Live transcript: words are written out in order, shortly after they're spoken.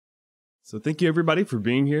So thank you, everybody, for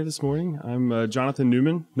being here this morning. I'm Jonathan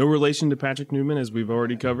Newman, no relation to Patrick Newman, as we've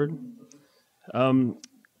already covered.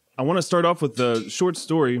 I want to start off with a short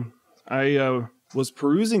story. I was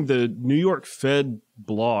perusing the New York Fed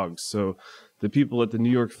blogs. So the people at the New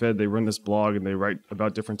York Fed, they run this blog and they write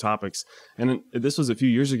about different topics. And this was a few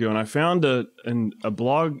years ago, and I found a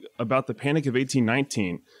blog about the Panic of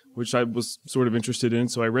 1819, which I was sort of interested in.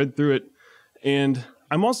 So I read through it. And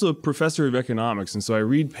I'm also a professor of economics, and so I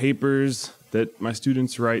read papers that my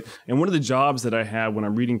students write. And one of the jobs that I have when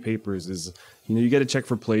I'm reading papers is, you got to check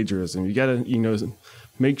for plagiarism. You got to,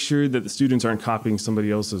 make sure that the students aren't copying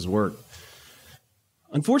somebody else's work.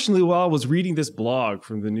 Unfortunately, while I was reading this blog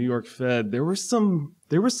from the New York Fed, there were some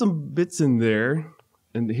bits in there.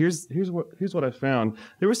 And here's what I found.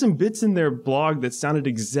 There were some bits in their blog that sounded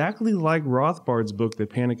exactly like Rothbard's book, The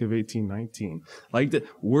Panic of 1819. Like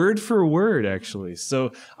word for word, actually.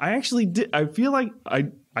 So I feel like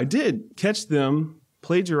I did catch them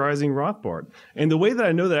plagiarizing Rothbard. And the way that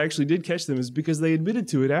I know that I actually did catch them is because they admitted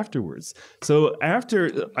to it afterwards. So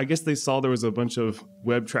after, I guess they saw there was a bunch of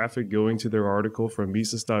web traffic going to their article from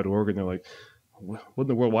Mises.org, and they're like, what in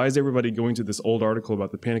the world? Why is everybody going to this old article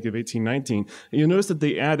about the Panic of 1819? And you'll notice that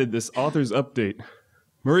they added this author's update.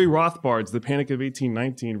 Murray Rothbard's The Panic of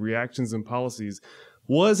 1819, Reactions and Policies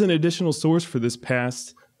was an additional source for this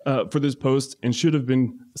post and should have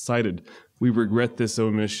been cited. We regret this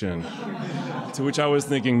omission. To which I was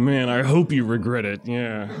thinking, man, I hope you regret it.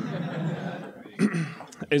 Yeah.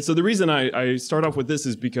 And so the reason I start off with this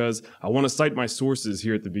is because I want to cite my sources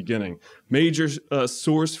here at the beginning. Major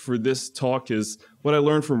source for this talk is what I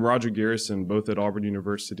learned from Roger Garrison, both at Auburn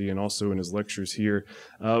University and also in his lectures here.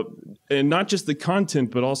 And not just the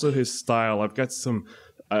content, but also his style. I've got some,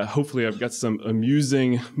 hopefully I've got some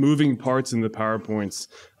amusing moving parts in the PowerPoints.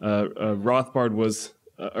 Rothbard was,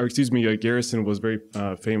 Garrison was very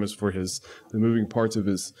famous for the moving parts of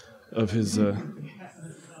his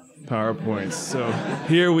PowerPoints. So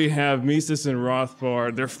here we have Mises and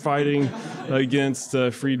Rothbard. They're fighting against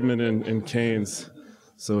Friedman and Keynes.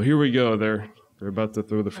 So here we go. They're about to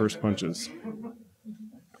throw the first punches.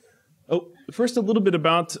 Oh, first a little bit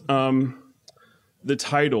about the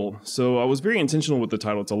title. So I was very intentional with the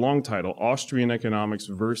title. It's a long title, Austrian Economics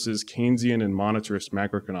versus Keynesian and Monetarist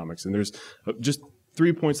Macroeconomics. And there's just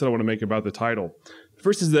 3 points that I want to make about the title.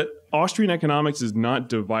 First is that Austrian economics is not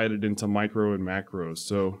divided into micro and macro.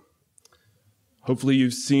 So hopefully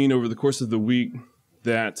you've seen over the course of the week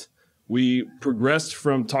that we progressed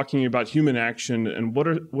from talking about human action and what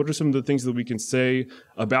are some of the things that we can say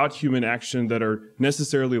about human action that are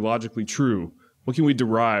necessarily logically true? What can we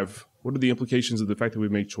derive? What are the implications of the fact that we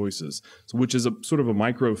make choices? So which is a sort of a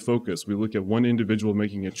micro focus. We look at one individual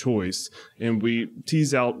making a choice and we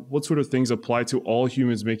tease out what sort of things apply to all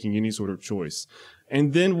humans making any sort of choice.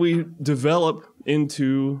 And then we develop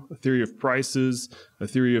into a theory of prices, a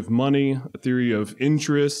theory of money, a theory of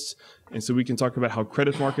interest. And so we can talk about how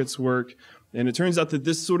credit markets work. And it turns out that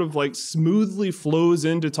this sort of like smoothly flows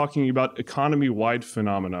into talking about economy-wide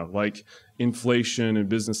phenomena like inflation and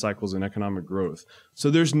business cycles and economic growth. So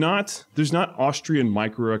there's not Austrian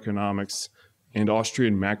microeconomics and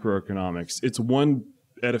Austrian macroeconomics. It's one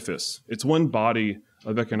edifice. It's one body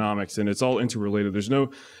of economics, and it's all interrelated. There's no,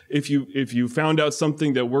 if you found out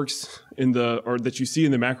something that works or that you see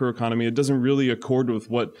in the macroeconomy, it doesn't really accord with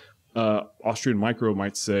what Austrian micro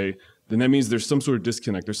might say, then that means there's some sort of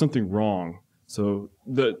disconnect. There's something wrong. So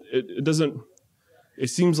it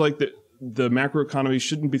seems like the macroeconomy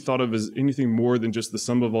shouldn't be thought of as anything more than just the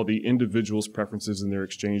sum of all the individuals' preferences and their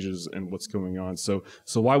exchanges and what's going on. So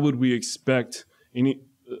why would we expect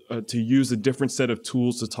to use a different set of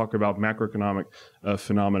tools to talk about macroeconomic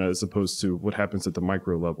phenomena as opposed to what happens at the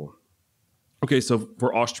micro level? Okay, so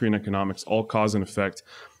for Austrian economics, all cause and effect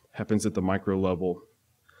happens at the micro level.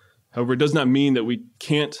 However, it does not mean that we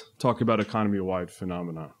can't talk about economy-wide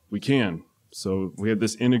phenomena. We can. So we have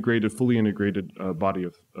this fully integrated body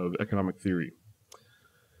of economic theory.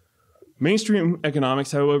 Mainstream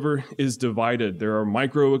economics, however, is divided. There are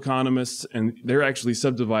microeconomists, and they're actually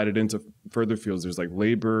subdivided into further fields. There's like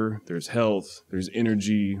labor, there's health, there's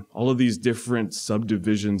energy, all of these different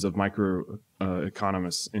subdivisions of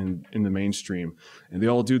microeconomists in the mainstream. And they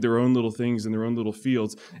all do their own little things in their own little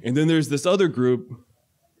fields. And then there's this other group,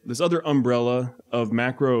 this other umbrella of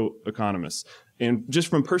macroeconomists. And just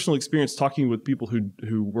from personal experience talking with people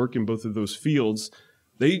who work in both of those fields,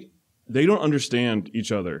 they don't understand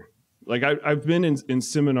each other. Like I've been in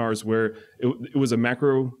seminars where it was a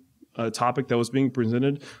macro topic that was being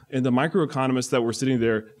presented, and the microeconomists that were sitting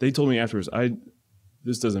there, they told me afterwards,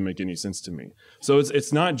 this doesn't make any sense to me. So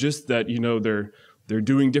it's not just that They're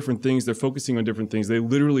doing different things. They're focusing on different things. They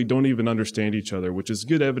literally don't even understand each other, which is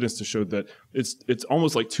good evidence to show that it's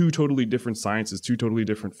almost like two totally different sciences, two totally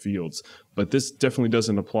different fields. But this definitely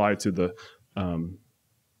doesn't apply to the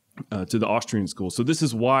Austrian school. So this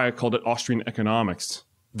is why I called it Austrian economics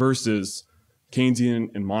versus Keynesian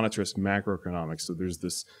and monetarist macroeconomics. So there's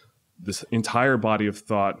this entire body of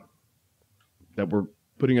thought that we're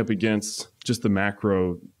putting up against just the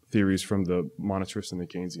macro theories from the monetarists and the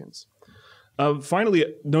Keynesians. Finally,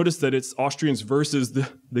 notice that it's Austrians versus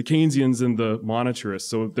the Keynesians and the monetarists.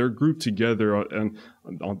 So they're grouped together, and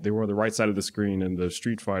they were on the right side of the screen in the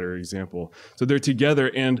Street Fighter example. So they're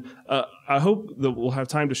together, and I hope that we'll have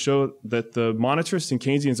time to show that the monetarists and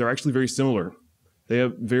Keynesians are actually very similar. They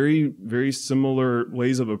have very, very similar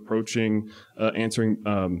ways of approaching answering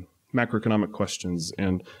macroeconomic questions,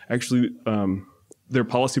 and actually their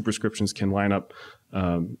policy prescriptions can line up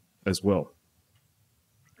as well.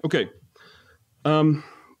 Okay.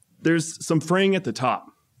 There's some fraying at the top.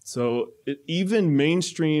 So even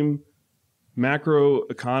mainstream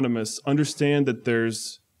macroeconomists understand that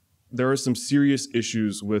there are some serious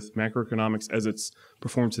issues with macroeconomics as it's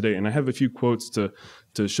performed today. And I have a few quotes to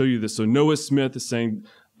show you this. So Noah Smith is saying,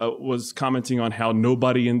 was commenting on how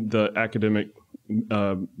nobody in the academic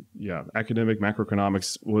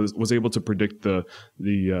macroeconomics was able to predict the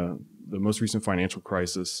most recent financial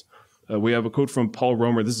crisis. We have a quote from Paul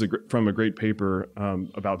Romer. This is from a great paper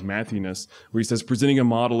about mathiness, where he says, presenting a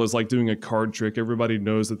model is like doing a card trick. Everybody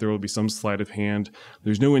knows that there will be some sleight of hand.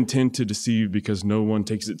 There's no intent to deceive because no one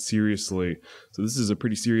takes it seriously. So this is a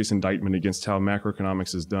pretty serious indictment against how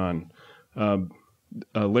macroeconomics is done.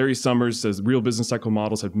 Larry Summers says real business cycle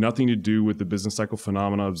models have nothing to do with the business cycle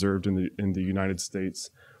phenomena observed in the United States.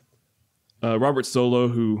 Robert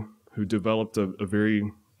Solow, who developed a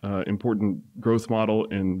very important growth model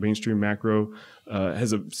in mainstream macro,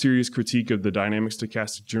 has a serious critique of the dynamic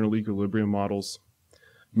stochastic general equilibrium models.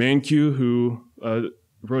 Mankiw, who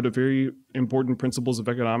wrote a very important Principles of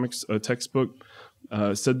Economics textbook,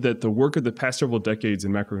 said that the work of the past several decades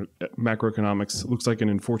in macroeconomics looks like an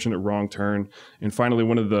unfortunate wrong turn. And finally,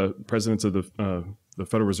 one of the presidents of the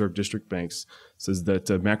Federal Reserve District Banks says that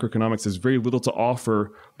macroeconomics has very little to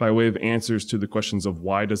offer by way of answers to the questions of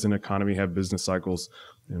why does an economy have business cycles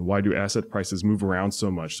and why do asset prices move around so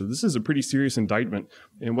much. So this is a pretty serious indictment.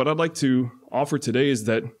 And what I'd like to offer today is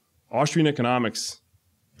that Austrian economics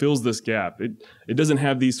fills this gap. It doesn't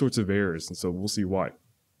have these sorts of errors, and so we'll see why.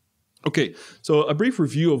 Okay, so a brief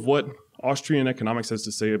review of what Austrian economics has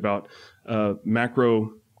to say about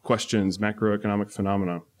macro questions, macroeconomic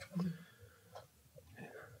phenomena.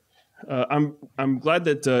 I'm glad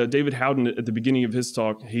that David Howden, at the beginning of his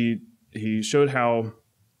talk, he showed how,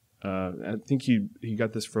 I think he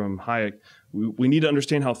got this from Hayek, we need to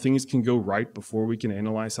understand how things can go right before we can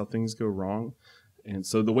analyze how things go wrong. And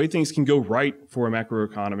so the way things can go right for a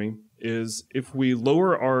macroeconomy is if we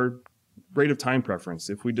lower our rate of time preference,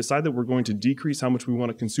 if we decide that we're going to decrease how much we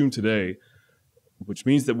want to consume today, which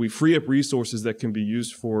means that we free up resources that can be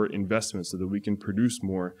used for investment so that we can produce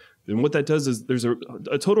more, then what that does is there's a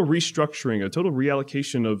total restructuring, a total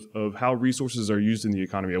reallocation of how resources are used in the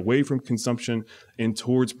economy, away from consumption and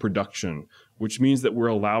towards production, which means that we're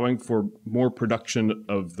allowing for more production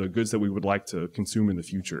of the goods that we would like to consume in the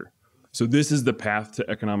future. So this is the path to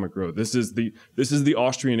economic growth. This is the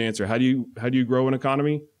Austrian answer. How do you grow an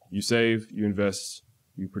economy? You save, you invest,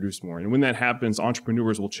 you produce more. And when that happens,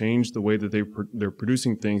 entrepreneurs will change the way that they're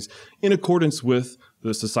producing things in accordance with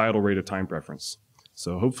the societal rate of time preference.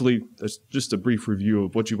 So hopefully that's just a brief review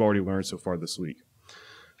of what you've already learned so far this week.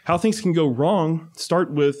 How things can go wrong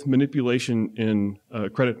start with manipulation in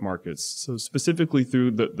credit markets. So specifically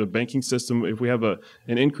through the banking system, if we have an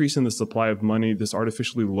increase in the supply of money, this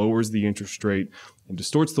artificially lowers the interest rate and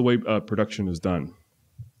distorts the way production is done.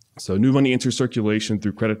 So new money enters circulation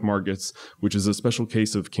through credit markets, which is a special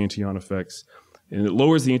case of Cantillon effects, and it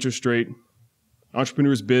lowers the interest rate.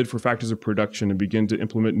 Entrepreneurs bid for factors of production and begin to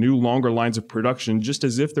implement new, longer lines of production, just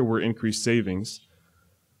as if there were increased savings.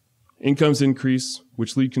 Incomes increase,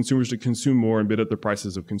 which lead consumers to consume more and bid up the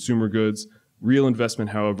prices of consumer goods. Real investment,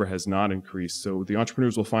 however, has not increased. So the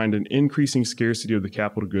entrepreneurs will find an increasing scarcity of the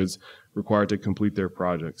capital goods required to complete their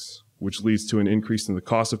projects, which leads to an increase in the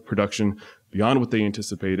cost of production beyond what they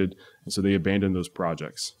anticipated, and so they abandon those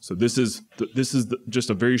projects. So this is just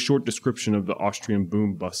a very short description of the Austrian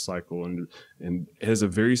boom-bust cycle, and it has a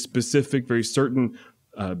very specific, very certain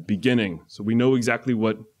beginning. So we know exactly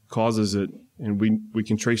what causes it, and we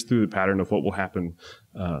can trace through the pattern of what will happen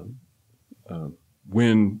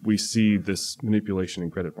when we see this manipulation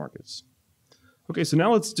in credit markets. Okay, so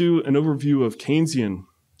now let's do an overview of Keynesian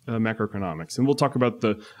macroeconomics. And we'll talk about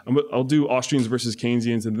I'll do Austrians versus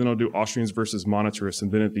Keynesians, and then I'll do Austrians versus monetarists.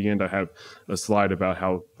 And then at the end, I have a slide about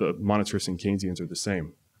how the monetarists and Keynesians are the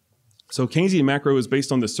same. So Keynesian macro is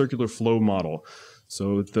based on the circular flow model.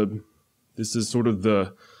 So this is sort of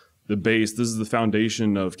the base. This is the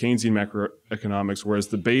foundation of Keynesian macroeconomics, whereas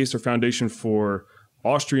the base or foundation for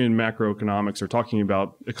Austrian macroeconomics are talking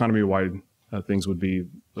about economy-wide things would be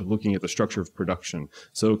looking at the structure of production.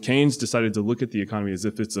 So Keynes decided to look at the economy as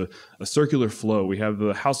if it's a circular flow. We have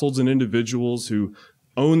the households and individuals who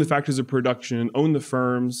own the factors of production, own the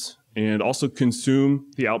firms, and also consume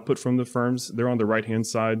the output from the firms. They're on the right-hand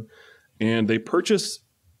side. And they purchase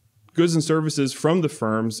goods and services from the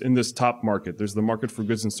firms in this top market. There's the market for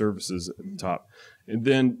goods and services at the top. And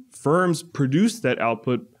then firms produce that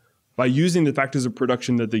output by using the factors of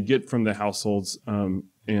production that they get from the households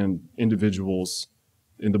and individuals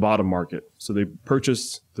in the bottom market. So they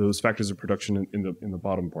purchase those factors of production in the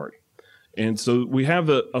bottom part. And so we have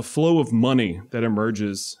a flow of money that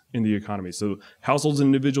emerges in the economy. So households and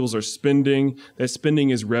individuals are spending. That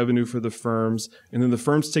spending is revenue for the firms. And then the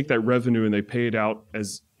firms take that revenue and they pay it out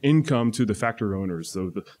as income to the factor owners. So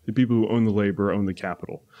the people who own the labor own the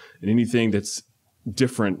capital. And anything that's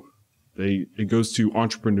different, it goes to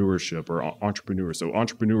entrepreneurship or entrepreneurs. So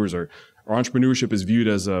entrepreneurship is viewed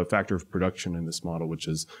as a factor of production in this model, which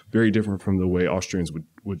is very different from the way Austrians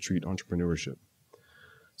would treat entrepreneurship.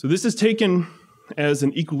 So this is taken as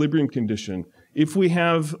an equilibrium condition. If we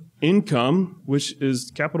have income, which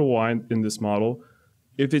is capital Y in this model,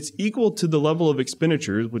 if it's equal to the level of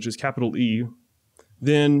expenditures, which is capital E,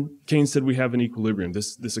 then Keynes said we have an equilibrium.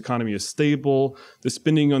 This economy is stable. The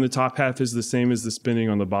spending on the top half is the same as the spending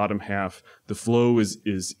on the bottom half. The flow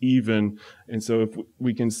is even. And so if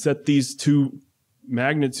we can set these two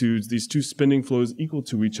magnitudes, these two spending flows equal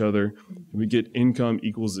to each other, we get income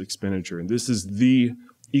equals expenditure. And this is the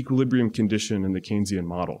equilibrium condition in the Keynesian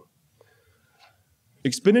model.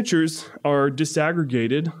 Expenditures are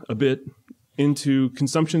disaggregated a bit into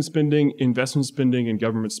consumption spending, investment spending, and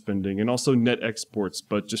government spending, and also net exports.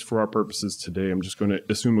 But just for our purposes today, I'm just going to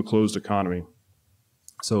assume a closed economy.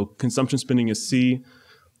 So consumption spending is C,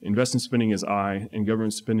 investment spending is I, and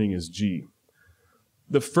government spending is G.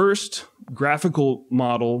 The first graphical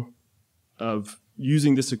model of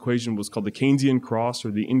using this equation was called the Keynesian cross,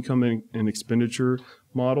 or the income and expenditure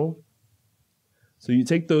model. So you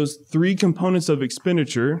take those three components of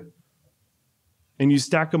expenditure and you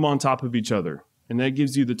stack them on top of each other. And that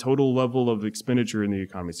gives you the total level of expenditure in the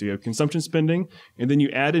economy. So you have consumption spending, and then you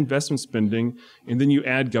add investment spending, and then you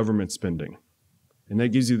add government spending. And that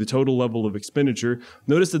gives you the total level of expenditure.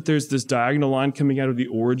 Notice that there's this diagonal line coming out of the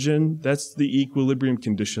origin. That's the equilibrium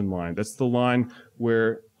condition line. That's the line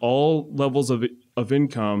where all levels of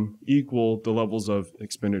income equal the levels of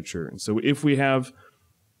expenditure. And so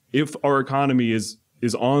if our economy is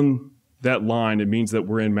on that line, it means that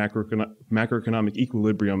we're in macroeconomic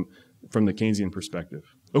equilibrium from the Keynesian perspective.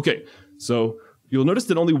 Okay, so you'll notice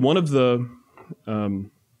that only one of the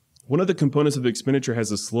components of the expenditure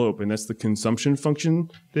has a slope, and that's the consumption function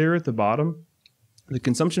there at the bottom. The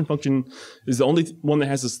consumption function is the only one that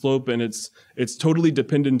has a slope, and it's totally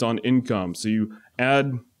dependent on income. So you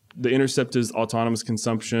add the intercept is autonomous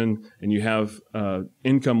consumption, and you have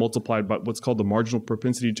income multiplied by what's called the marginal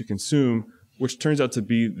propensity to consume, which turns out to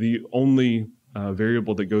be the only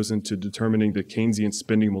variable that goes into determining the Keynesian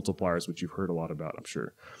spending multipliers, which you've heard a lot about, I'm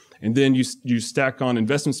sure. And then you stack on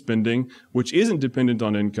investment spending, which isn't dependent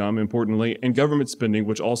on income, importantly, and government spending,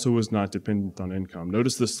 which also is not dependent on income.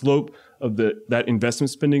 Notice the slope of that investment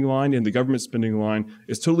spending line and the government spending line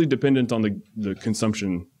is totally dependent on the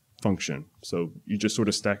consumption function. So you just sort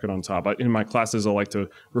of stack it on top. In my classes, I like to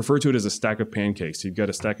refer to it as a stack of pancakes. You've got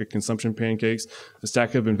a stack of consumption pancakes, a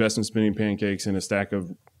stack of investment spending pancakes, and a stack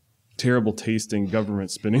of terrible tasting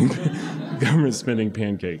government spending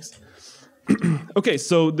pancakes. Okay,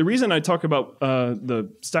 so the reason I talk about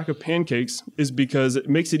the stack of pancakes is because it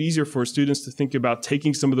makes it easier for students to think about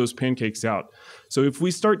taking some of those pancakes out. So if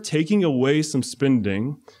we start taking away some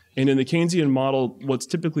spending, and in the Keynesian model, what's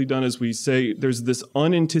typically done is we say there's this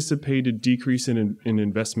unanticipated decrease in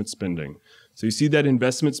investment spending. So you see that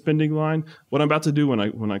investment spending line? What I'm about to do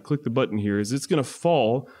when I click the button here is it's going to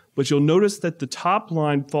fall, but you'll notice that the top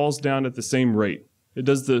line falls down at the same rate. It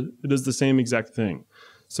does the same exact thing.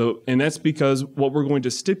 So, and that's because what we're going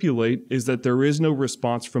to stipulate is that there is no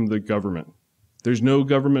response from the government. There's no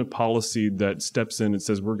government policy that steps in and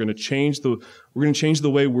says we're going to change the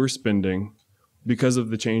way we're spending because of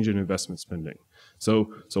the change in investment spending. So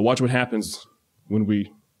watch what happens when we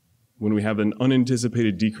have an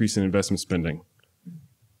unanticipated decrease in investment spending.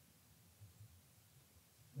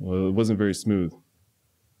 Well, it wasn't very smooth.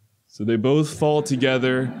 So they both fall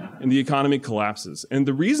together and the economy collapses. And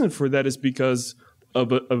the reason for that is because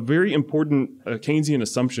of a very important Keynesian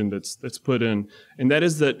assumption that's put in, and that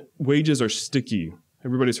is that wages are sticky.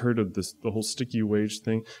 Everybody's heard of this, the whole sticky wage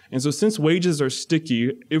thing. And so since wages are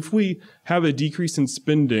sticky, if we have a decrease in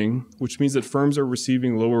spending, which means that firms are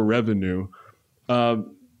receiving lower revenue, firms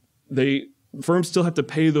still have to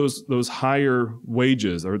pay those higher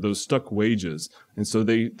wages or those stuck wages. And so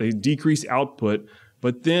they decrease output,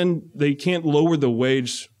 but then they can't lower the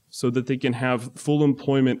wage so that they can have full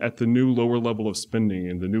employment at the new lower level of spending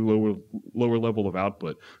and the new lower level of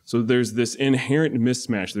output. So there's this inherent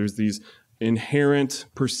mismatch. There's these inherent,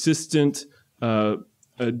 persistent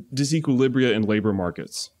disequilibria in labor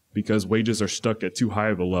markets because wages are stuck at too high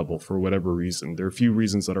of a level for whatever reason. There are a few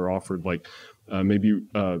reasons that are offered, like maybe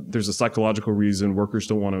there's a psychological reason workers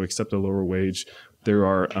don't want to accept a lower wage. There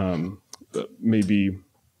are maybe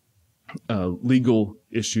legal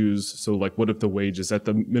issues. So like, what if the wage is at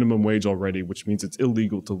the minimum wage already, which means it's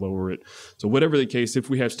illegal to lower it. So whatever the case, if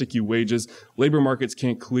we have sticky wages, labor markets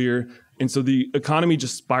can't clear. And so the economy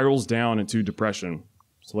just spirals down into depression.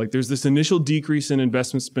 So like there's this initial decrease in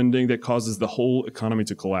investment spending that causes the whole economy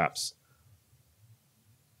to collapse.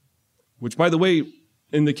 Which, by the way,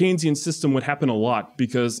 in the Keynesian system would happen a lot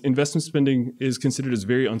because investment spending is considered as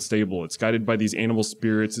very unstable. It's guided by these animal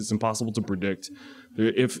spirits. It's impossible to predict.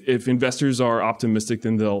 If investors are optimistic,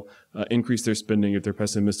 then they'll increase their spending. If they're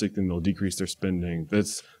pessimistic, then they'll decrease their spending.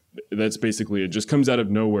 That's basically it. Just comes out of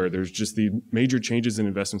nowhere. There's just the major changes in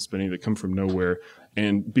investment spending that come from nowhere.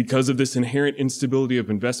 And because of this inherent instability of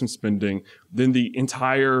investment spending, then the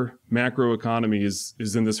entire macroeconomy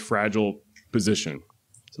is in this fragile position.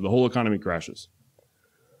 So the whole economy crashes.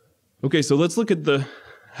 Okay, so let's look at the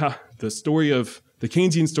story of the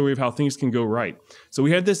Keynesian story of how things can go right. So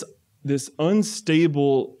we had this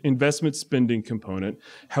unstable investment spending component.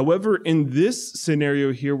 However, in this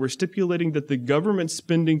scenario here, we're stipulating that the government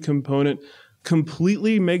spending component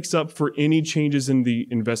completely makes up for any changes in the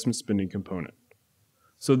investment spending component.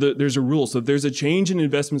 So there's a rule. So if there's a change in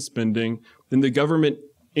investment spending, then the government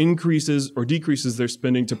increases or decreases their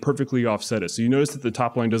spending to perfectly offset it. So you notice that the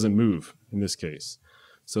top line doesn't move in this case.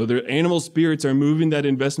 So the animal spirits are moving that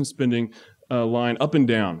investment spending line up and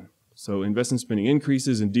down. So investment spending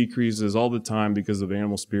increases and decreases all the time because of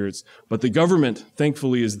animal spirits. But the government,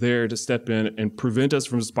 thankfully, is there to step in and prevent us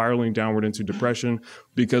from spiraling downward into depression,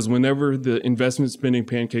 because whenever the investment spending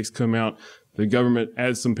pancakes come out, the government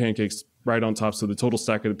adds some pancakes right on top so the total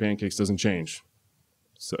stack of the pancakes doesn't change.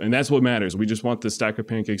 So, and that's what matters. We just want the stack of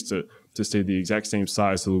pancakes to stay the exact same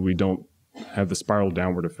size so that we don't have the spiral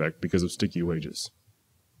downward effect because of sticky wages.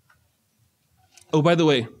 Oh, by the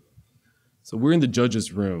way, so we're in the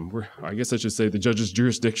judge's room. I guess I should say the judge's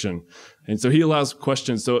jurisdiction. And so he allows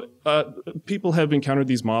questions. So people have encountered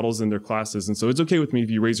these models in their classes. And so it's okay with me if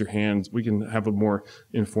you raise your hand. We can have a more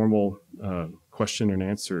informal question and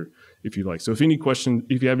answer if you like. So if you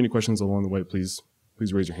have any questions along the way, please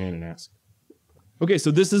raise your hand and ask. Okay,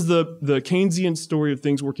 so this is the Keynesian story of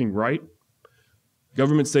things working right.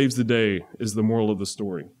 Government saves the day is the moral of the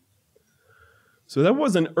story. So that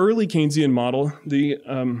was an early Keynesian model.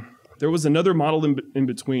 There was another model in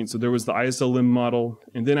between. So there was the ISLM model,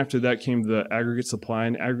 and then after that came the aggregate supply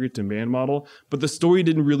and aggregate demand model. But the story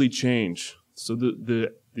didn't really change. So the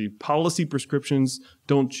policy prescriptions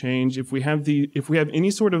don't change. If we have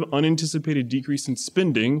any sort of unanticipated decrease in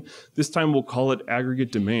spending, this time we'll call it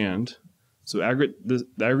aggregate demand. So the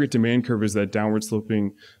aggregate demand curve is that downward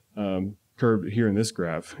sloping curve here in this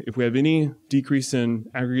graph. If we have any decrease in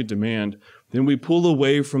aggregate demand, then we pull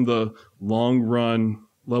away from the long run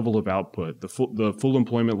level of output, the full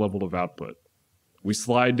employment level of output. We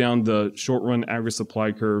slide down the short run aggregate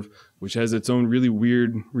supply curve, which has its own really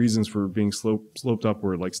weird reasons for being sloped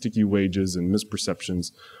upward, like sticky wages and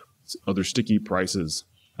misperceptions, other sticky prices.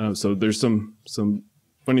 So there's some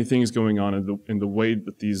funny things going on in the way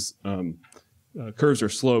that these curves are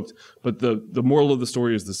sloped, but the moral of the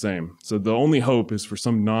story is the same. So the only hope is for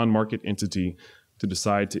some non-market entity to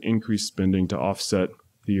decide to increase spending to offset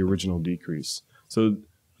the original decrease. So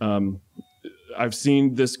I've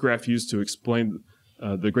seen this graph used to explain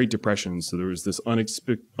the Great Depression. So there was this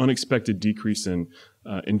unexpected decrease in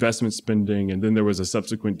investment spending, and then there was a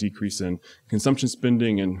subsequent decrease in consumption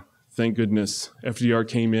spending, and thank goodness FDR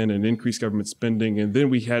came in and increased government spending, and then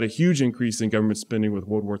we had a huge increase in government spending with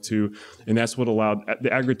World War II, and that's what allowed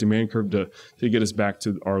the aggregate demand curve to get us back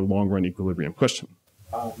to our long-run equilibrium. Question?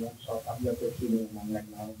 What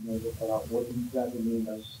exactly mean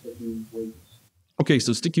by sticky wages? Okay,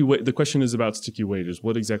 so the question is about sticky wages.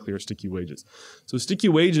 What exactly are sticky wages? So sticky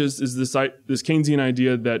wages is this Keynesian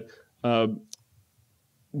idea that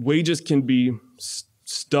wages can be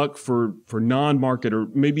stuck for non-market or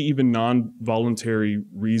maybe even non-voluntary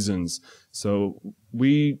reasons. So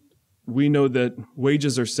we know that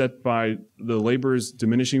wages are set by the laborer's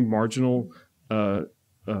diminishing marginal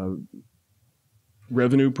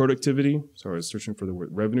revenue productivity. Sorry, I was searching for the word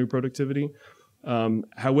revenue productivity.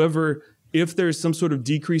 However, if there's some sort of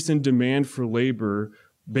decrease in demand for labor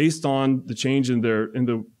based on the change in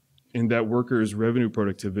that worker's revenue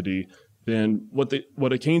productivity, then what a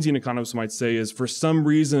Keynesian economist might say is, for some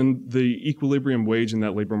reason, the equilibrium wage in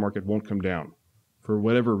that labor market won't come down for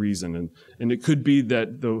whatever reason. And it could be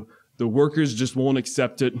that the workers just won't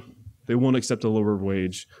accept it. They won't accept a lower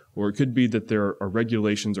wage, or it could be that there are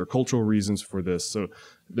regulations or cultural reasons for this. So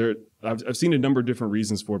I've seen a number of different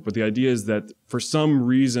reasons for it, but the idea is that for some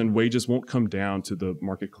reason, wages won't come down to the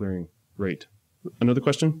market clearing rate. Another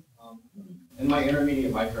question? In my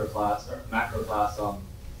intermediate micro class or macro class,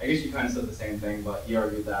 I guess you kind of said the same thing, but he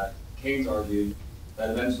argued that Keynes argued that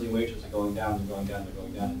eventually wages are going down and going down and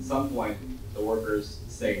going down. At some point, the workers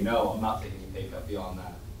say, no, I'm not taking a pay cut beyond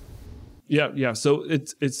that. Yeah. So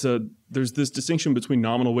there's this distinction between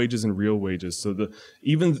nominal wages and real wages. So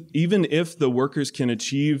even if the workers can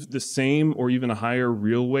achieve the same or even a higher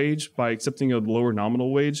real wage by accepting a lower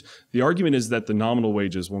nominal wage, the argument is that the nominal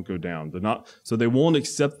wages won't go down. So they won't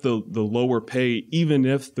accept the lower pay even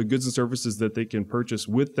if the goods and services that they can purchase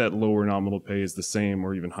with that lower nominal pay is the same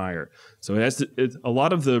or even higher. So a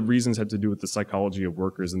lot of the reasons have to do with the psychology of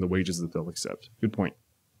workers and the wages that they'll accept. Good point.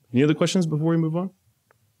 Any other questions before we move on?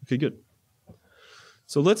 Okay, good.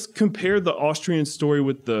 So let's compare the Austrian story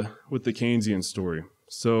with the Keynesian story.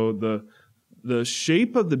 So the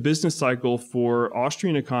shape of the business cycle for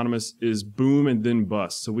Austrian economists is boom and then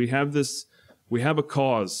bust. So we have a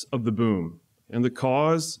cause of the boom, and the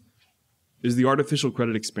cause is the artificial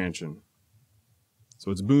credit expansion. So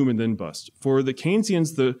it's boom and then bust. For the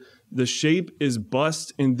Keynesians, the shape is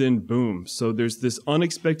bust and then boom. So there's this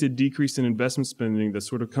unexpected decrease in investment spending that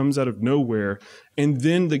sort of comes out of nowhere, and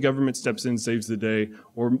then the government steps in, saves the day,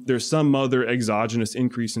 or there's some other exogenous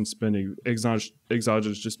increase in spending.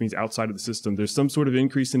 Exogenous just means outside of the system. There's some sort of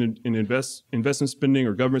increase in investment spending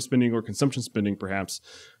or government spending or consumption spending, perhaps,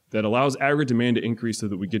 that allows aggregate demand to increase so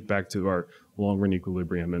that we get back to our long-run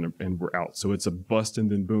equilibrium and we're out. So it's a bust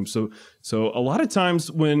and then boom. So a lot of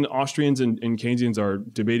times when Austrians and Keynesians are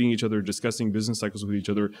debating each other, discussing business cycles with each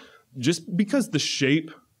other, just because the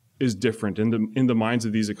shape is different in the minds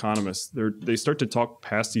of these economists, they start to talk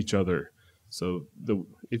past each other. So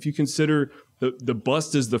if you consider the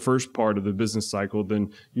bust is the first part of the business cycle,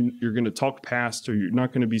 then you're going to talk past, or you're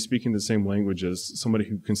not going to be speaking the same language as somebody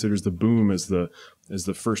who considers the boom as the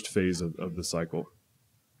first phase of the cycle.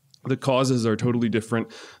 The causes are totally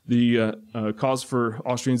different. The cause for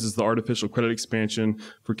Austrians is the artificial credit expansion.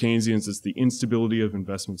 For Keynesians, it's the instability of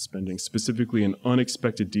investment spending, specifically an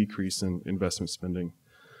unexpected decrease in investment spending.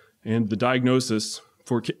 And the diagnosis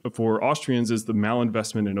for Austrians is the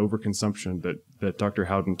malinvestment and overconsumption that Dr.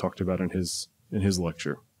 Howden talked about in his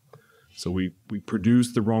lecture. So we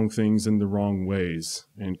produce the wrong things in the wrong ways,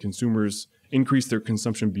 and consumers increase their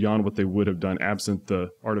consumption beyond what they would have done absent the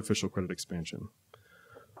artificial credit expansion.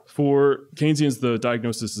 For Keynesians, the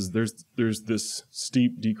diagnosis is there's this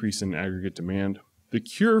steep decrease in aggregate demand. The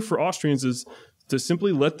cure for Austrians is to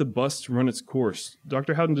simply let the bust run its course.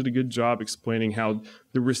 Dr. Howden did a good job explaining how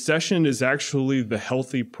the recession is actually the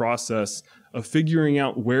healthy process of figuring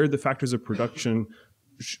out where the factors of production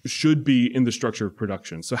should be in the structure of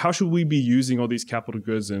production. So how should we be using all these capital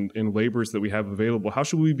goods and labors that we have available? How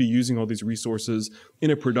should we be using all these resources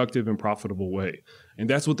in a productive and profitable way? And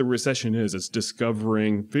that's what the recession is. It's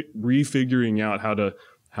discovering, refiguring out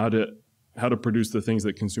how to produce the things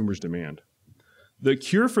that consumers demand. The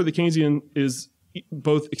cure for the Keynesian is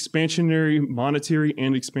both expansionary monetary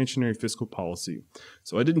and expansionary fiscal policy.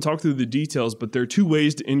 So I didn't talk through the details, but there are two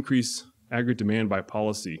ways to increase aggregate demand by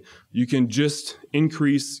policy. You can just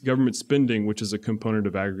increase government spending, which is a component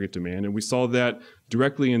of aggregate demand. And we saw that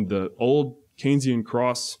directly in the old Keynesian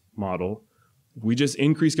cross model. We just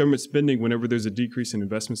increase government spending whenever there's a decrease in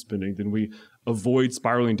investment spending, then we avoid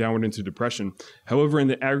spiraling downward into depression. However, in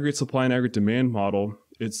the aggregate supply and aggregate demand model,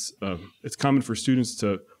 it's common for students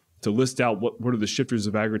to list out what are the shifters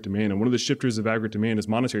of aggregate demand. And one of the shifters of aggregate demand is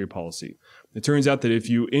monetary policy. It turns out that if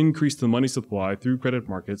you increase the money supply through credit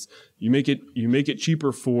markets, you make it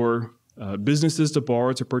cheaper for businesses to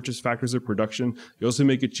borrow to purchase factors of production. You also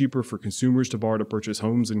make it cheaper for consumers to borrow to purchase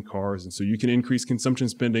homes and cars. And so you can increase consumption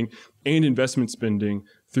spending and investment spending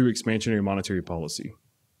through expansionary monetary policy.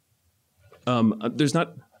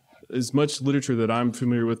 as much literature that I'm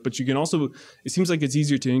familiar with, but you can also, it seems like it's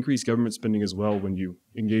easier to increase government spending as well when you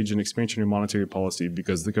engage in expansionary monetary policy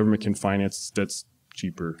because the government can finance debts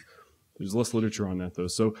cheaper. There's less literature on that, though.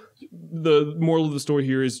 So the moral of the story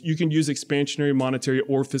here is you can use expansionary monetary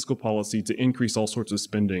or fiscal policy to increase all sorts of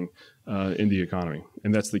spending in the economy,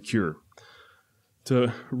 and that's the cure.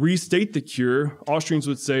 To restate the cure, Austrians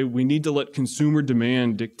would say we need to let consumer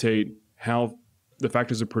demand dictate how the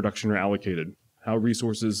factors of production are allocated, how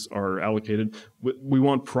resources are allocated. We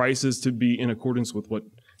want prices to be in accordance with what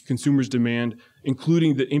consumers demand,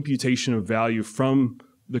 including the imputation of value from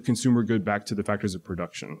the consumer good back to the factors of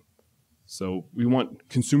production. So we want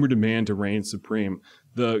consumer demand to reign supreme.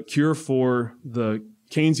 The cure for the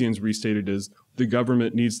Keynesians restated is the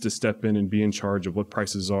government needs to step in and be in charge of what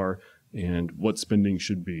prices are and what spending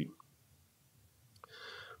should be.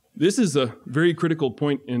 This is a very critical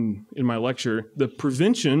point in my lecture. The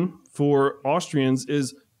prevention for Austrians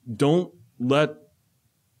is don't let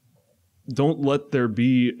there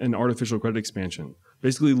be an artificial credit expansion.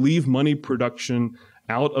 Basically, leave money production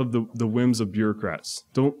out of the whims of bureaucrats.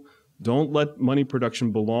 Don't let money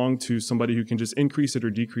production belong to somebody who can just increase it or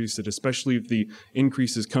decrease it, especially if the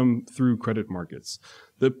increases come through credit markets.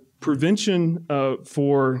 The prevention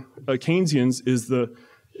for Keynesians is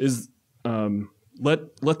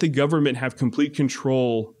let the government have complete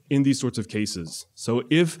control in these sorts of cases. So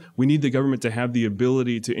if we need the government to have the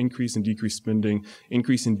ability to increase and decrease spending,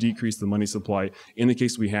 increase and decrease the money supply, in the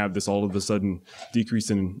case we have this all of a sudden decrease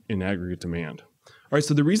in aggregate demand. All right,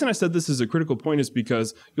 so the reason I said this is a critical point is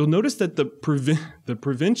because you'll notice that the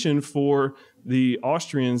prevention for the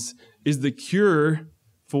Austrians is the cure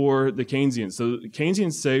for the Keynesians. So the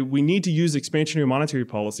Keynesians say we need to use expansionary monetary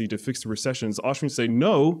policy to fix the recessions. Austrians say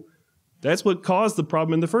no, that's what caused the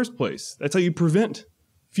problem in the first place. That's how you prevent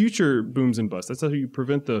future booms and busts. That's how you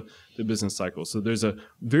prevent the business cycle. So there's a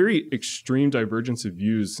very extreme divergence of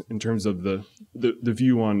views in terms of the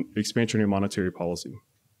view on expansionary monetary policy.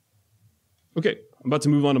 Okay, I'm about to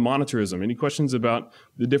move on to monetarism. Any questions about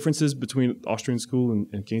the differences between Austrian school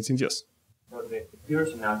and Keynesians? Yes? So the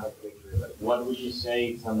cures are not contradictory, but what would you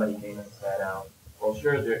say somebody came and said, well,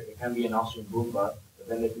 sure, there can be an Austrian boom bust, but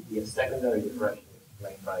then there could be a secondary depression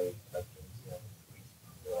explained by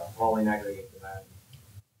falling aggregate demand?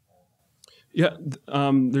 Yeah,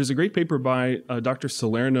 there's a great paper by Dr.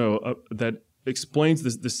 Salerno that explains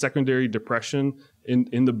the secondary depression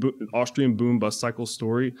in the Austrian boom bust cycle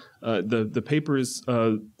story. The paper is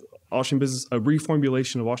Austrian business, a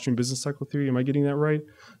reformulation of Austrian business cycle theory. Am I getting that right?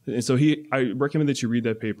 And so I recommend that you read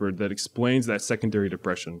that paper that explains that secondary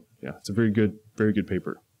depression. Yeah, it's a very good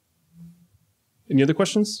paper. Any other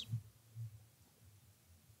questions?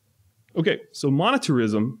 Okay, so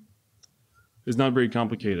monetarism is not very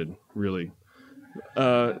complicated, really.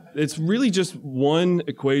 It's really just one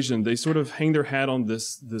equation. They sort of hang their hat on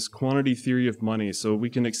this quantity theory of money. So we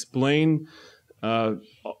can explain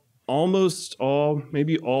almost all,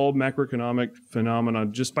 maybe all macroeconomic phenomena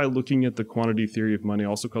just by looking at the quantity theory of money,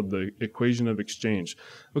 also called the equation of exchange.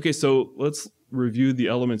 Okay, so let's review the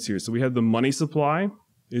elements here. So we have the money supply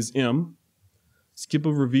is M. Skip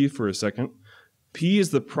over V for a second. P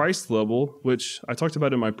is the price level, which I talked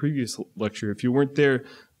about in my previous lecture. If you weren't there,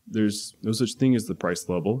 there's no such thing as the price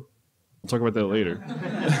level. We'll talk about that later.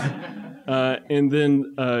 And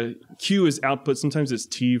then Q is output. Sometimes it's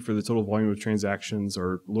T for the total volume of transactions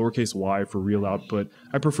or lowercase y for real output.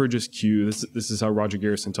 I prefer just Q. This is how Roger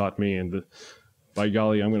Garrison taught me, and by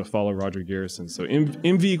golly, I'm going to follow Roger Garrison. So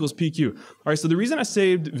MV equals PQ. All right, so the reason I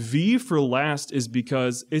saved V for last is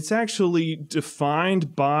because it's actually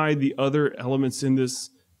defined by the other elements in this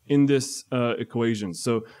equation.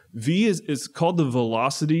 So V is called the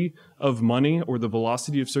velocity of money, or the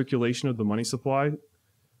velocity of circulation of the money supply,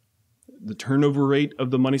 the turnover rate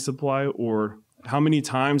of the money supply, or how many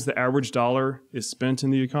times the average dollar is spent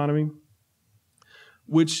in the economy,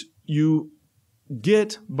 which you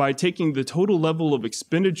get by taking the total level of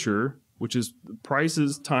expenditure, which is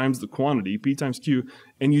prices times the quantity, P times Q,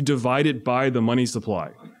 and you divide it by the money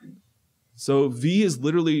supply. So V is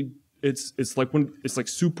literally, it's like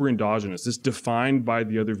super endogenous. It's defined by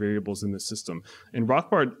the other variables in the system. And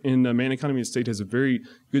Rothbard in Man, Economy, and State has a very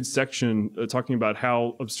good section talking about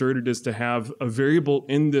how absurd it is to have a variable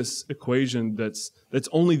in this equation that's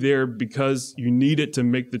only there because you need it to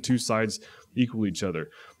make the two sides equal each other.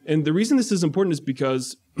 And the reason this is important is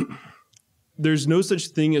because there's no such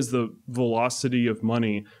thing as the velocity of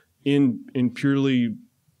money in purely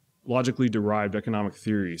logically derived economic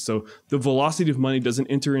theory. So the velocity of money doesn't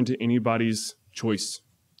enter into anybody's choice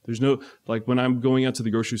There's no, like when I'm going out to the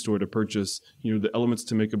grocery store to purchase, the elements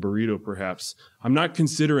to make a burrito, perhaps, I'm not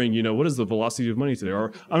considering, what is the velocity of money today?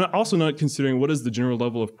 Or I'm also not considering what is the general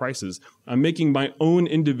level of prices. I'm making my own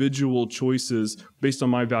individual choices based on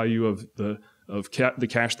my value of the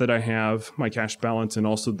cash that I have, my cash balance, and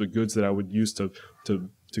also the goods that I would use to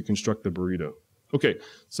construct the burrito. Okay,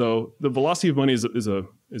 so the velocity of money is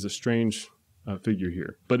a strange figure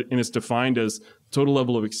here, and it's defined as total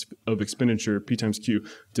level of expenditure, P times Q,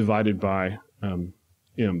 divided by M,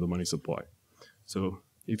 the money supply. So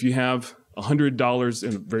if you have $100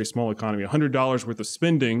 in a very small economy, $100 worth of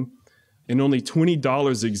spending, and only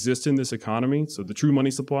 $20 exists in this economy, so the true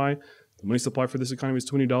money supply, the money supply for this economy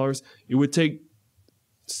is $20, it would take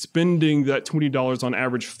spending that $20 on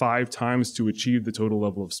average 5 times to achieve the total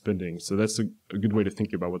level of spending. So that's a good way to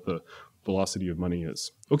think about what the velocity of money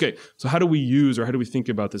is. Okay, so how do we think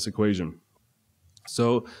about this equation?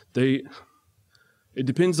 So it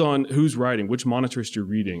depends on who's writing, which monetarist you're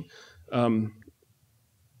reading.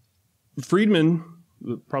 Friedman,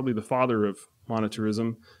 probably the father of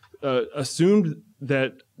monetarism, assumed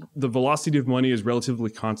that the velocity of money is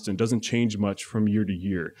relatively constant, doesn't change much from year to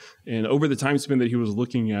year. And over the time span that he was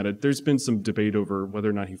looking at it, there's been some debate over whether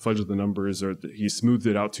or not he fudged the numbers or he smoothed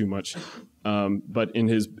it out too much. But in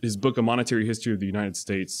his book, A Monetary History of the United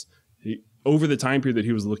States, over the time period that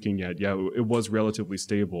he was looking at, it was relatively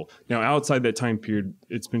stable. Now, outside that time period,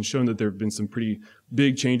 it's been shown that there have been some pretty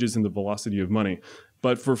big changes in the velocity of money.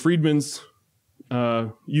 But for Friedman's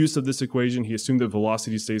use of this equation, he assumed that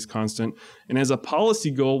velocity stays constant. And as a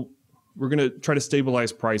policy goal, we're going to try to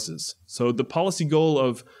stabilize prices. So the policy goal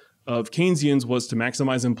of Keynesians was to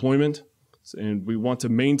maximize employment, and we want to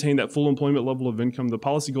maintain that full employment level of income. The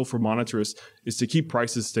policy goal for monetarists is to keep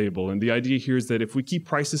prices stable. And the idea here is that if we keep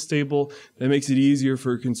prices stable, that makes it easier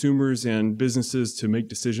for consumers and businesses to make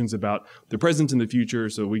decisions about the present and the future.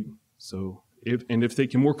 If they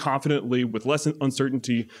can more confidently, with less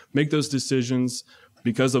uncertainty, make those decisions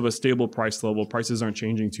because of a stable price level, prices aren't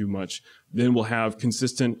changing too much, then we'll have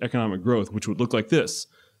consistent economic growth, which would look like this.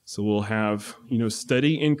 So we'll have,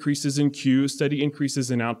 steady increases in Q, steady increases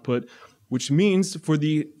in output, which means for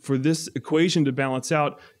this equation to balance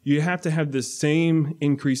out, you have to have the same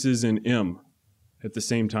increases in M at the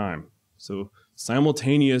same time. So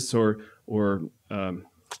simultaneous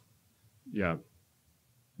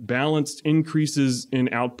balanced increases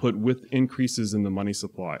in output with increases in the money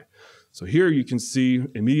supply. So here you can see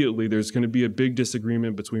immediately there's going to be a big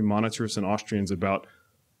disagreement between monetarists and Austrians about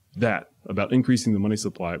increasing the money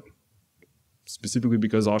supply. Specifically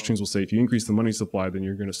because Austrians will say if you increase the money supply, then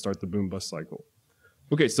you're going to start the boom-bust cycle.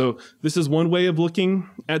 Okay, so this is one way of looking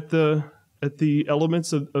at the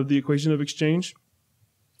elements of the equation of exchange.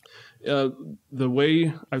 The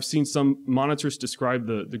way I've seen some monetarists describe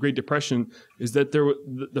the Great Depression is that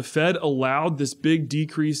the Fed allowed this big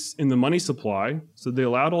decrease in the money supply. So they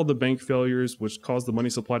allowed all the bank failures, which caused the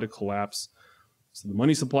money supply to collapse. So the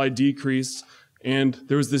money supply decreased, and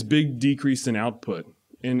there was this big decrease in output.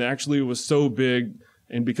 And actually it was so big,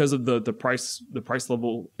 and because of the price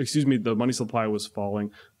level, the money supply was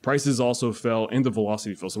falling, prices also fell and the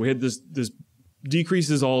velocity fell. So we had this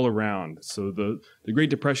decreases all around. So the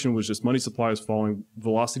Great Depression was just money supply was falling,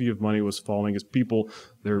 velocity of money was falling as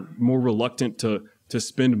they're more reluctant to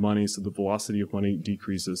spend money, so the velocity of money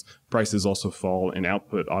decreases, prices also fall, and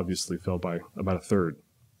output obviously fell by about a third.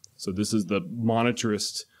 So this is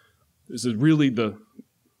this is really the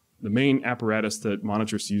main apparatus that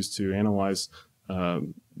monetarists use to analyze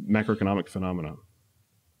macroeconomic phenomena.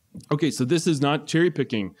 Okay, so this is not cherry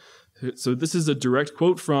picking. So this is a direct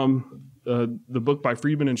quote from the book by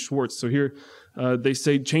Friedman and Schwartz. So here they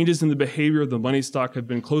say changes in the behavior of the money stock have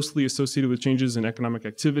been closely associated with changes in economic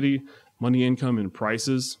activity, money income, and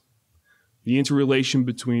prices. The interrelation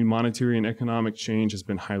between monetary and economic change has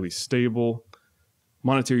been highly stable.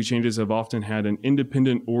 Monetary changes have often had an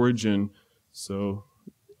independent origin. So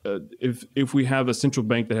if we have a central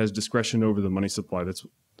bank that has discretion over the money supply, that's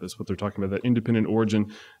what they're talking about, that independent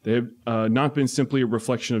origin. They have not been simply a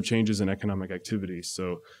reflection of changes in economic activity.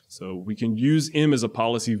 So we can use M as a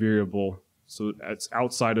policy variable. So that's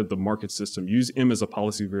outside of the market system. Use M as a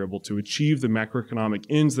policy variable to achieve the macroeconomic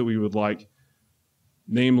ends that we would like,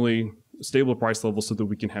 namely a stable price level so that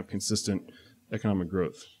we can have consistent economic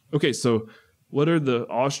growth. Okay, so what are the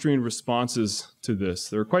Austrian responses to this?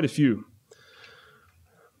 There are quite a few.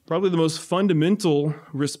 probably the most fundamental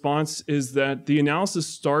response is that the analysis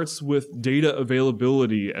starts with data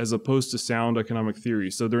availability as opposed to sound economic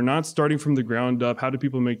theory. So they're not starting from the ground up. How do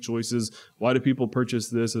people make choices? Why do people purchase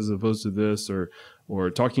this as opposed to this? Or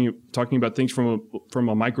talking about things from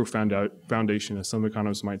a micro foundation, as some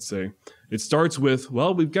economists might say. It starts with,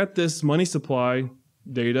 well, we've got this money supply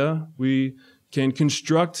data. We can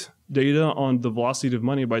construct data on the velocity of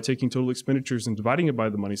money by taking total expenditures and dividing it by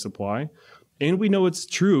the money supply. And we know it's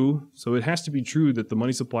true, so it has to be true that the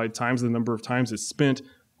money supply times the number of times it's spent,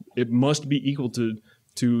 it must be equal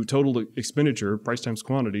to total expenditure, price times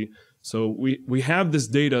quantity. So we have this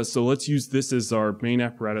data, so let's use this as our main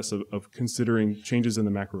apparatus of considering changes in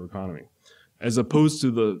the macroeconomy. As opposed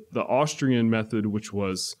to the Austrian method, which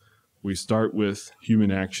was we start with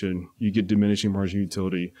human action, you get diminishing marginal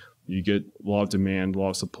utility, you get law of demand, law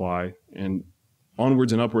of supply, and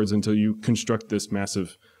onwards and upwards until you construct this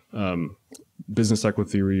massive business cycle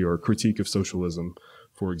theory or critique of socialism,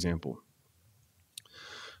 for example.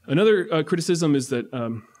 Another criticism is that,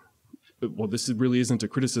 well, this really isn't a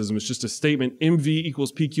criticism, it's just a statement, MV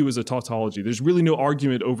equals PQ is a tautology. There's really no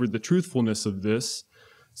argument over the truthfulness of this.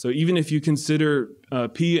 So even if you consider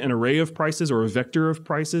P an array of prices or a vector of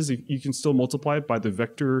prices, you can still multiply it by the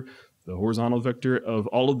vector, the horizontal vector of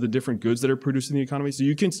all of the different goods that are produced in the economy. So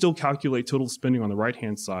you can still calculate total spending on the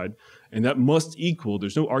right-hand side, and that must equal,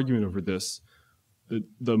 there's no argument over this,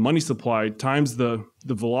 the money supply times the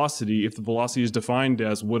velocity, if the velocity is defined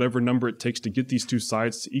as whatever number it takes to get these two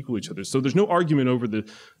sides to equal each other. So there's no argument over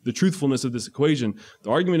the truthfulness of this equation. The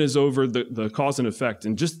argument is over the cause and effect.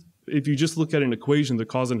 And if you just look at an equation, the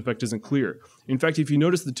cause and effect isn't clear. In fact, if you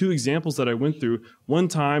notice the two examples that I went through, one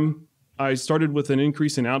time I started with an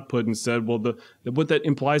increase in output and said, well, what that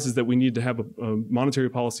implies is that we need to have a monetary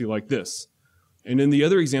policy like this. And in the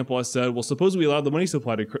other example, I said, well, suppose we allow the money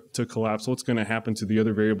supply to collapse, what's going to happen to the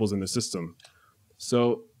other variables in the system?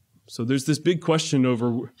 So there's this big question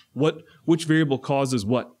over which variable causes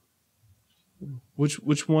what?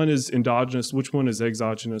 Which one is endogenous? Which one is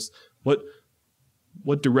exogenous?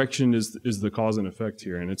 What direction is the cause and effect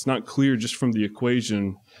here? And it's not clear just from the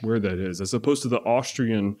equation where that is, as opposed to the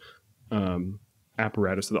Austrian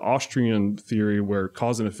apparatus, the Austrian theory where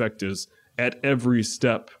cause and effect is at every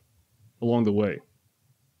step along the way.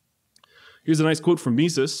 Here's a nice quote from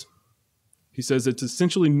Mises. He says it's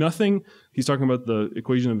essentially nothing, he's talking about the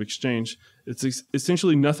equation of exchange, it's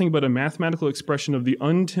essentially nothing but a mathematical expression of the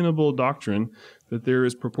untenable doctrine that there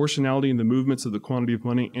is proportionality in the movements of the quantity of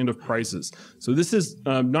money and of prices. So this is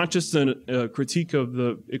not just a critique of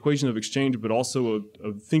the equation of exchange, but also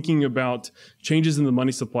of thinking about changes in the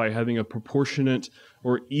money supply having a proportionate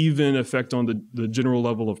or even effect on the general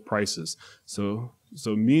level of prices. So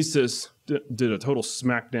Mises did a total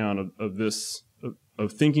smackdown of this,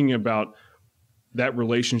 of thinking about that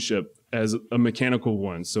relationship as a mechanical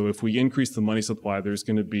one. So if we increase the money supply, there's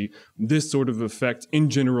going to be this sort of effect in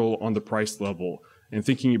general on the price level, and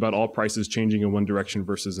thinking about all prices changing in one direction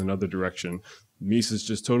versus another direction. Mises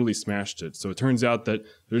just totally smashed it. So it turns out that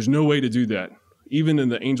there's no way to do that. Even in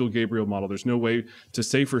the Angel-Gabriel model, there's no way to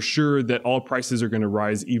say for sure that all prices are going to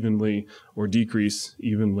rise evenly or decrease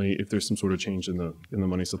evenly if there's some sort of change in the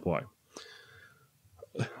money supply.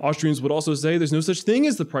 Austrians would also say there's no such thing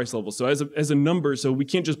as the price level. So as a number, so we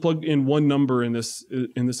can't just plug in one number in this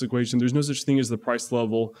equation. There's no such thing as the price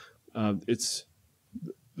level. It's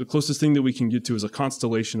the closest thing that we can get to is a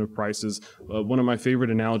constellation of prices. One of my favorite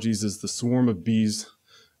analogies is the swarm of bees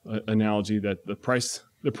analogy, that the price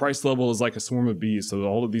level is like a swarm of bees. So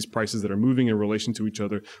all of these prices that are moving in relation to each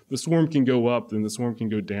other, the swarm can go up and the swarm can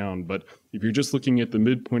go down. But if you're just looking at the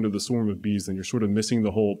midpoint of the swarm of bees, then you're sort of missing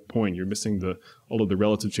the whole point. You're missing all of the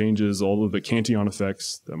relative changes, all of the Cantillon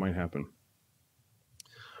effects that might happen.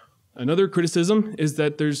 Another criticism is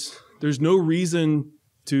that there's no reason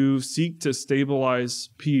to seek to stabilize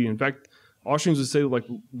P. In fact, Austrians would say like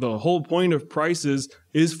the whole point of prices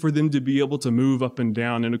is for them to be able to move up and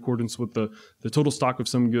down in accordance with the total stock of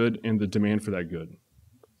some good and the demand for that good.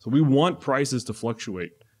 So we want prices to fluctuate.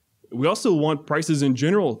 We also want prices in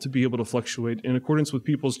general to be able to fluctuate in accordance with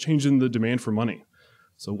people's change in the demand for money.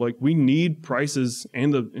 So like we need prices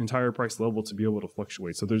and the entire price level to be able to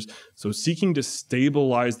fluctuate. So seeking to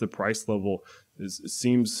stabilize the price level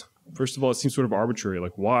seems, first of all, it seems sort of arbitrary.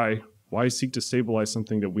 Like why seek to stabilize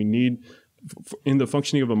something that we need? In the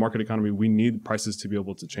functioning of a market economy, we need prices to be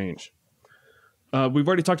able to change. We've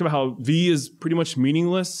already talked about how V is pretty much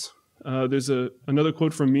meaningless. There's another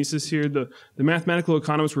quote from Mises here. The mathematical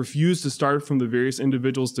economists refuse to start from the various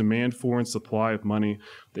individuals' demand for and supply of money.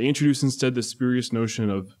 They introduce instead the spurious notion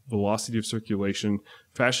of velocity of circulation,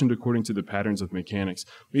 fashioned according to the patterns of mechanics.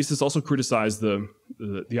 Mises also criticized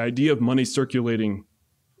the idea of money circulating,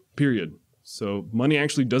 period. So money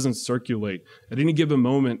actually doesn't circulate. At any given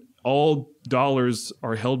moment, all dollars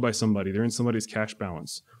are held by somebody. They're in somebody's cash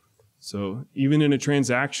balance. So even in a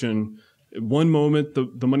transaction, one moment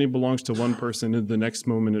the money belongs to one person, and the next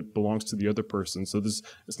moment it belongs to the other person. So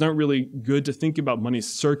it's not really good to think about money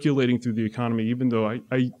circulating through the economy, even though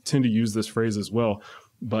I tend to use this phrase as well.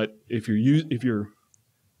 But if you're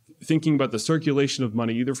thinking about the circulation of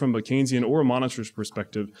money, either from a Keynesian or a monetarist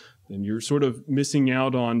perspective, then you're sort of missing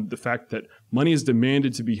out on the fact that money is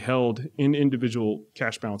demanded to be held in individual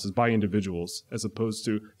cash balances by individuals, as opposed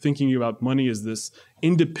to thinking about money as this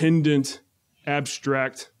independent,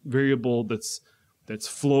 abstract variable that's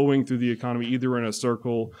flowing through the economy, either in a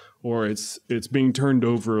circle or it's being turned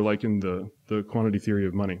over, like in the quantity theory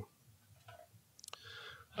of money.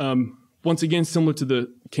 Once again, similar to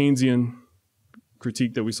the Keynesian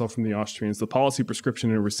critique that we saw from the Austrians, the policy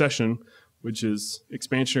prescription in a recession, which is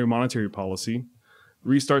expansionary monetary policy,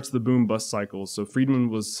 restarts the boom-bust cycle. So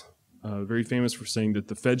Friedman was very famous for saying that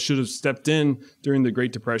the Fed should have stepped in during the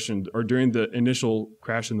Great Depression, or during the initial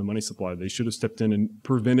crash in the money supply. They should have stepped in and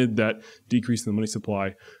prevented that decrease in the money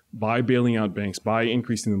supply by bailing out banks, by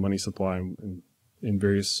increasing the money supply in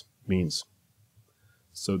various means.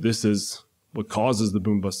 So this is what causes the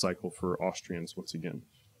boom-bust cycle for Austrians once again.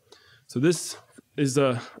 So this is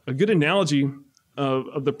a good analogy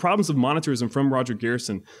of the problems of monetarism from Roger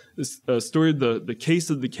Garrison. This story, the case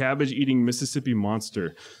of the cabbage-eating Mississippi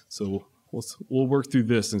monster. So we'll work through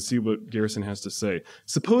this and see what Garrison has to say.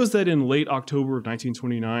 Suppose that in late October of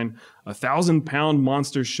 1929, a 1,000-pound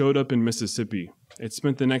monster showed up in Mississippi. It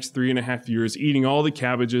spent the next 3.5 years eating all the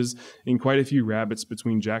cabbages and quite a few rabbits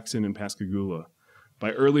between Jackson and Pascagoula.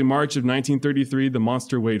 By early March of 1933, the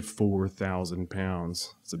monster weighed 4,000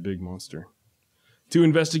 pounds. It's a big monster. 2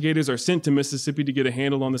 investigators are sent to Mississippi to get a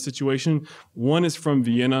handle on the situation. One is from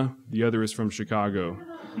Vienna, the other is from Chicago.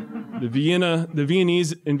 The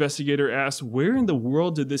Viennese investigator asks, where in the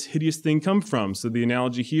world did this hideous thing come from? So the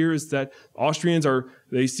analogy here is that Austrians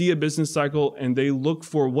they see a business cycle and they look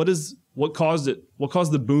for what caused it, what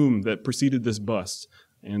caused the boom that preceded this bust.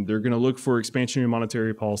 And they're going to look for expansionary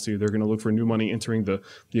monetary policy. They're going to look for new money entering the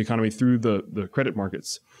economy through the credit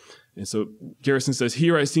markets. And so Garrison says,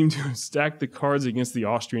 here I seem to have stacked the cards against the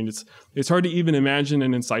Austrian. It's hard to even imagine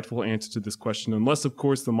an insightful answer to this question, unless, of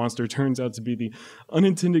course, the monster turns out to be the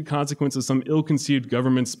unintended consequence of some ill-conceived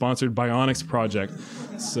government-sponsored bionics project.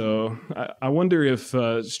 So I wonder if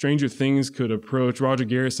Stranger Things could approach Roger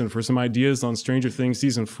Garrison for some ideas on Stranger Things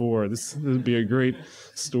Season 4. This would be a great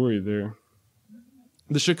story there.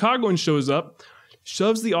 The Chicagoan shows up,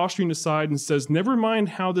 shoves the Austrian aside and says, never mind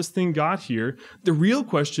how this thing got here. The real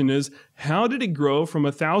question is, how did it grow from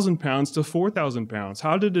 1,000 pounds to 4,000 pounds?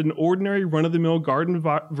 How did an ordinary run-of-the-mill garden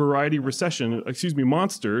variety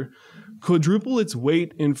monster quadruple its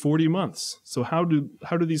weight in 40 months? So how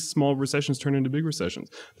do these small recessions turn into big recessions?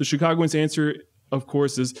 The Chicagoans' answer, of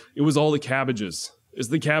course, is it was all the cabbages. It's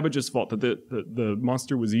the cabbage's fault that the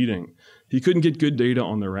monster was eating. He couldn't get good data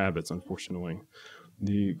on the rabbits, unfortunately.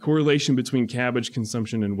 The correlation between cabbage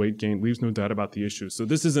consumption and weight gain leaves no doubt about the issue. So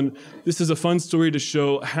this is a fun story to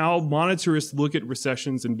show how monetarists look at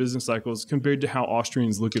recessions and business cycles compared to how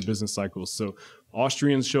Austrians look at business cycles. So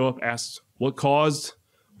Austrians show up, ask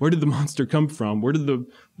where did the monster come from? Where did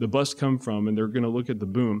the bust come from? And they're going to look at the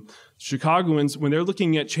boom. Chicagoans, when they're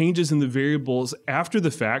looking at changes in the variables after the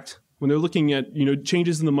fact, when they're looking at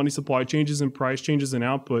changes in the money supply, changes in price, changes in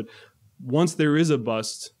output, once there is a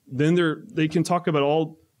bust, then they can talk about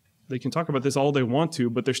this all they want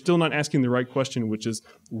to, but they're still not asking the right question, which is,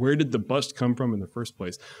 where did the bust come from in the first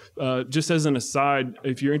place? Just as an aside,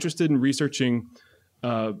 if you're interested in researching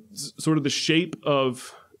sort of the shape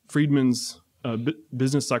of Friedman's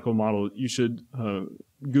business cycle model, you should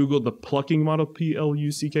Google the plucking model,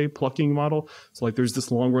 P-L-U-C-K, plucking model. So like there's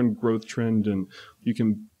this long run growth trend and you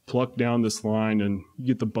can pluck down this line and you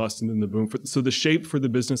get the bust and then the boom. So the shape for the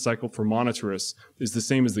business cycle for monetarists is the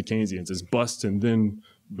same as the Keynesians, is bust and then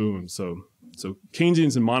boom. So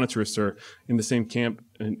Keynesians and monetarists are in the same camp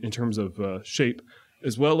in terms of shape,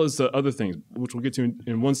 as well as other things, which we'll get to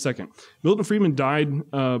in 1 second. Milton Friedman died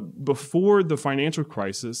before the financial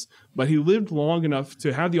crisis, but he lived long enough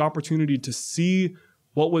to have the opportunity to see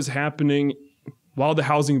what was happening while the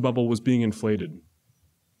housing bubble was being inflated.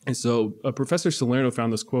 And so Professor Salerno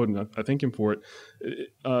found this quote, and I thank him for it.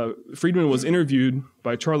 Friedman was interviewed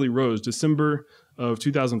by Charlie Rose, December of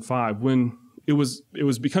 2005 when it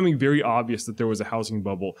was becoming very obvious that there was a housing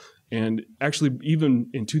bubble. And actually, even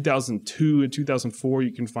in 2002 and 2004,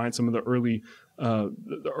 you can find some of the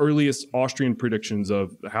earliest Austrian predictions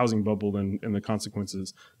of the housing bubble and the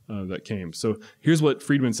consequences that came. So here's what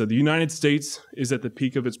Friedman said: the United States is at the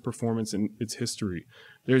peak of its performance in its history.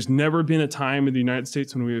 There's never been a time in the United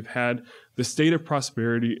States when we have had the state of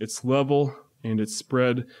prosperity, its level, and its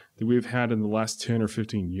spread that we've had in the last 10 or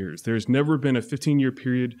 15 years. There's never been a 15-year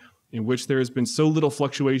period in which there has been so little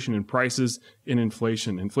fluctuation in prices and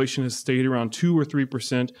inflation. Inflation has stayed around 2 or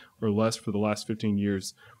 3% or less for the last 15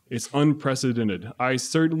 years. It's unprecedented. I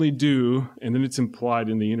certainly do, and then it's implied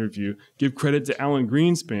in the interview, give credit to Alan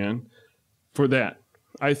Greenspan for that.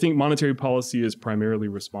 I think monetary policy is primarily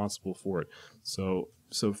responsible for it. So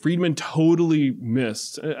Friedman totally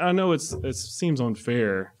missed. I know it seems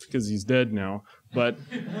unfair because he's dead now, but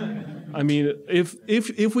I mean,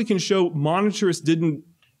 if we can show monetarists didn't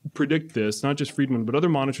predict this, not just Friedman, but other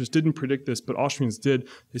monetarists didn't predict this, but Austrians did,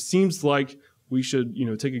 it seems like we should,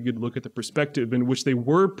 take a good look at the perspective in which they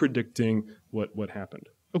were predicting what happened.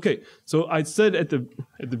 Okay, so I said at the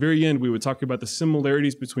very end we would talk about the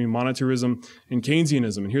similarities between monetarism and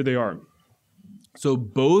Keynesianism, and here they are. So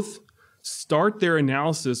both start their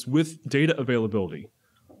analysis with data availability.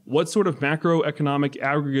 What sort of macroeconomic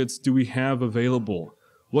aggregates do we have available?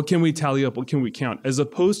 What can we tally up? What can we count? As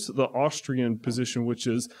opposed to the Austrian position, which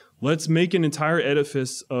is, let's make an entire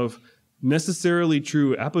edifice of necessarily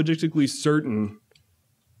true, apodictically certain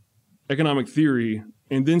economic theory,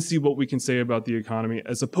 and then see what we can say about the economy,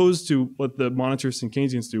 as opposed to what the monetarists and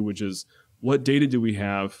Keynesians do, which is, what data do we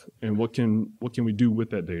have, and what can we do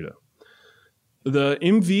with that data? The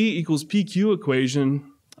MV equals PQ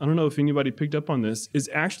equation, I don't know if anybody picked up on this, is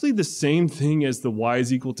actually the same thing as the Y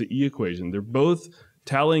is equal to E equation. They're both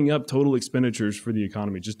tallying up total expenditures for the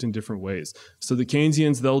economy, just in different ways. So the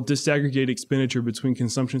Keynesians, they'll disaggregate expenditure between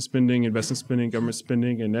consumption spending, investment spending, government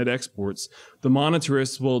spending, and net exports. The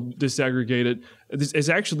monetarists will disaggregate it. It's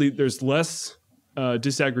actually, there's less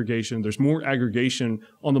disaggregation. There's more aggregation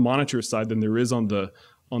on the monetarist side than there is on the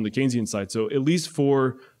Keynesian side. So at least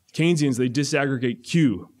for Keynesians, they disaggregate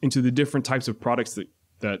Q into the different types of products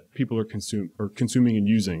that people are consuming and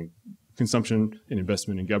using. Consumption and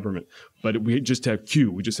investment in government, but we just have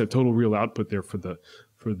Q. We just have total real output there for the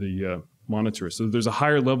monetarist. So there's a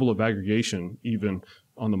higher level of aggregation even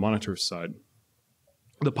on the monetarist side.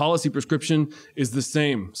 The policy prescription is the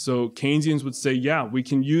same. So Keynesians would say, yeah, we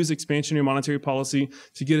can use expansionary monetary policy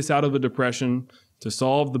to get us out of a depression, to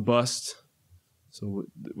solve the bust. So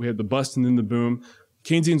we have the bust and then the boom.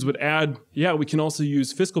 Keynesians would add, yeah, we can also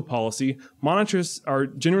use fiscal policy. Monetarists are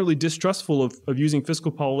generally distrustful of using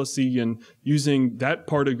fiscal policy and using that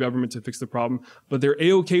part of government to fix the problem, but they're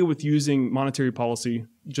A-okay with using monetary policy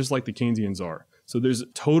just like the Keynesians are. So there's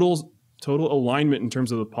total alignment in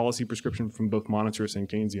terms of the policy prescription from both monetarists and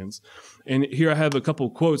Keynesians. And here I have a couple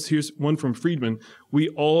of quotes. Here's one from Friedman. We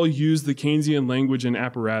all use the Keynesian language and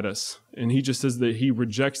apparatus. And he just says that he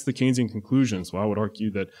rejects the Keynesian conclusions. Well, I would argue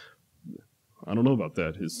that I don't know about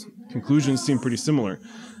that. His conclusions seem pretty similar.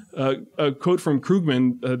 A quote from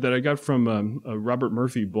Krugman that I got from a Robert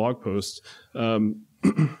Murphy blog post. You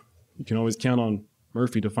can always count on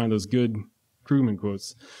Murphy to find those good Krugman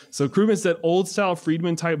quotes. So Krugman said, old-style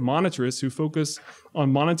Friedman-type monetarists who focus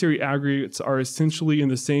on monetary aggregates are essentially in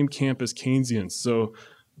the same camp as Keynesians. So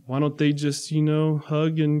why don't they just,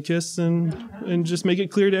 hug and kiss and just make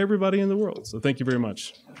it clear to everybody in the world? So thank you very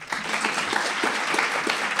much.